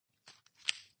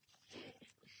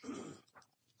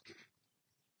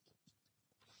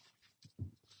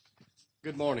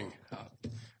Good morning.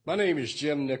 My name is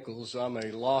Jim Nichols. I'm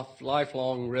a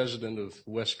lifelong resident of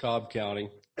West Cobb County,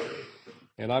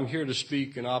 and I'm here to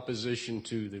speak in opposition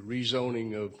to the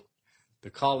rezoning of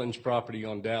the Collins property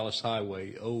on Dallas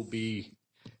Highway,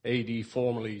 OB-80,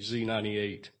 formerly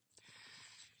Z-98.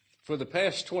 For the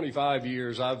past 25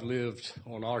 years, I've lived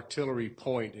on Artillery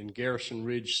Point in Garrison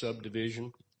Ridge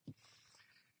subdivision.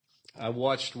 I've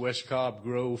watched West Cobb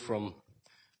grow from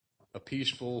a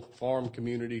peaceful farm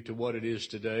community to what it is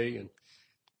today, and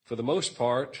for the most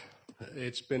part,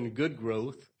 it's been good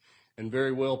growth and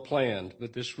very well planned,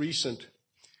 but this recent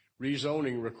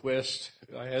rezoning request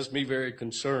has me very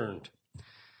concerned.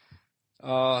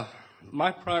 My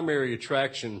primary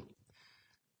attraction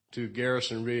to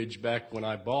Garrison Ridge back when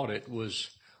I bought it was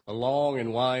a long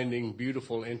and winding,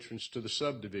 beautiful entrance to the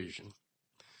subdivision.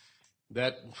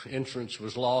 That entrance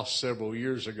was lost several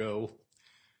years ago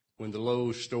when the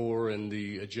Lowe's store and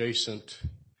the adjacent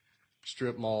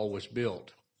strip mall was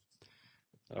built.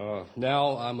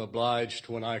 Now I'm obliged,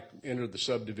 when I enter the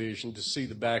subdivision, to see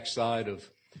the backside of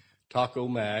Taco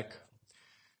Mac,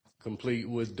 complete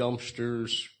with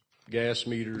dumpsters, gas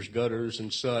meters, gutters,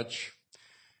 and such.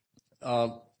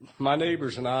 My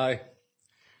neighbors and I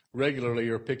regularly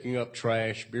are picking up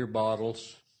trash, beer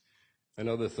bottles, and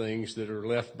other things that are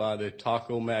left by the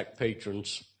Taco Mac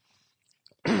patrons.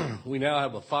 We now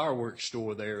have a fireworks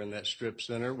store there in that strip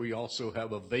center. We also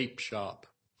have a vape shop.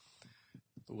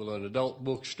 Will an adult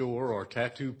bookstore or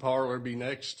tattoo parlor be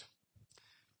next?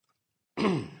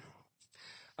 I'm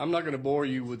not going to bore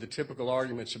you with the typical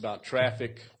arguments about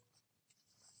traffic,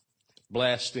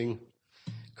 blasting,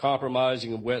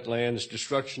 compromising of wetlands,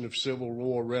 destruction of Civil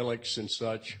War relics, and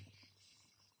such.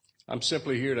 I'm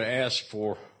simply here to ask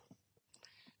for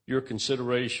your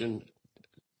consideration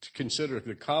to consider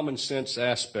the common sense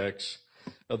aspects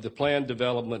of the planned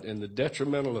development and the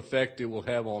detrimental effect it will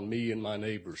have on me and my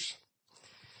neighbors.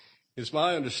 It's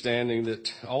my understanding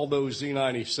that although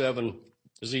Z-98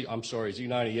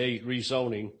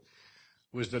 rezoning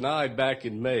was denied back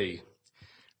in May,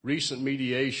 recent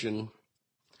mediation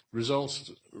results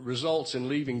in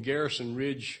leaving Garrison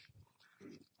Ridge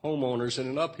homeowners in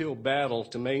an uphill battle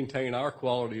to maintain our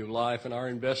quality of life and our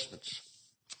investments.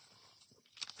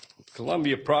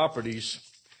 Columbia Properties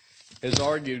has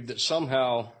argued that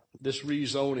somehow this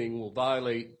rezoning will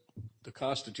violate the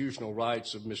constitutional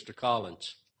rights of Mr.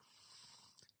 Collins.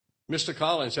 Mr.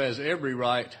 Collins has every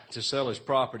right to sell his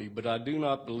property, but I do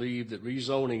not believe that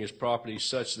rezoning his property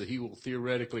such that he will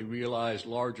theoretically realize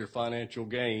larger financial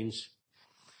gains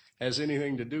has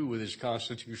anything to do with his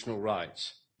constitutional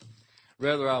rights.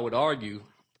 Rather, I would argue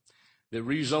that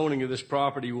rezoning of this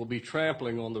property will be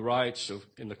trampling on the rights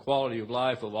and the quality of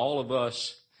life of all of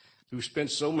us who spent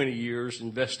so many years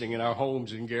investing in our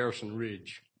homes in Garrison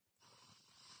Ridge.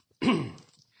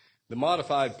 The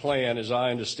modified plan, as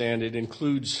I understand it,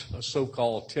 includes a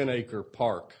so-called 10-acre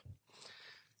park.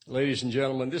 Ladies and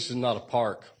gentlemen, this is not a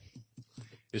park.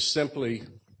 It's simply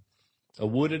a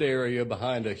wooded area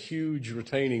behind a huge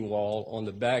retaining wall on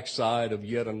the backside of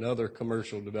yet another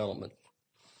commercial development.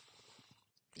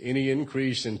 Any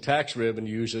increase in tax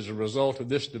revenues as a result of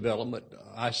this development,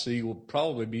 I see, will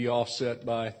probably be offset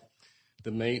by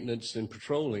the maintenance and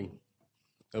patrolling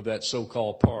of that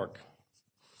so-called park.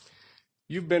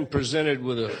 You've been presented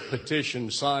with a petition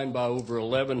signed by over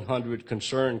 1,100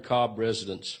 concerned Cobb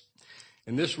residents,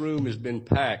 and this room has been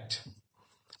packed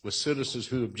with citizens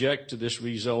who object to this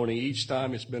rezoning each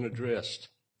time it's been addressed.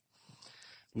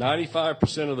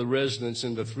 95% of the residents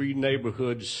in the three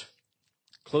neighborhoods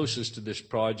closest to this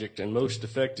project and most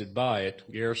affected by it,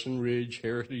 Garrison Ridge,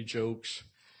 Heritage Oaks,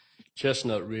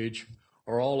 Chestnut Ridge,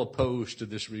 are all opposed to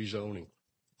this rezoning.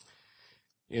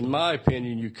 In my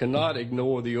opinion, you cannot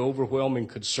ignore the overwhelming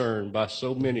concern by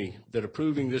so many that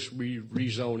approving this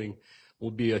rezoning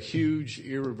will be a huge,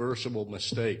 irreversible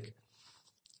mistake.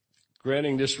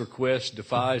 Granting this request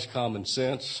defies common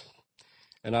sense,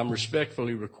 and I'm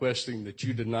respectfully requesting that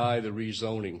you deny the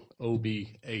rezoning,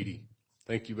 OB-80.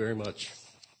 Thank you very much.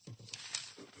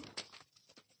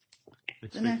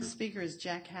 The next speaker is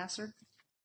Jack Hassard.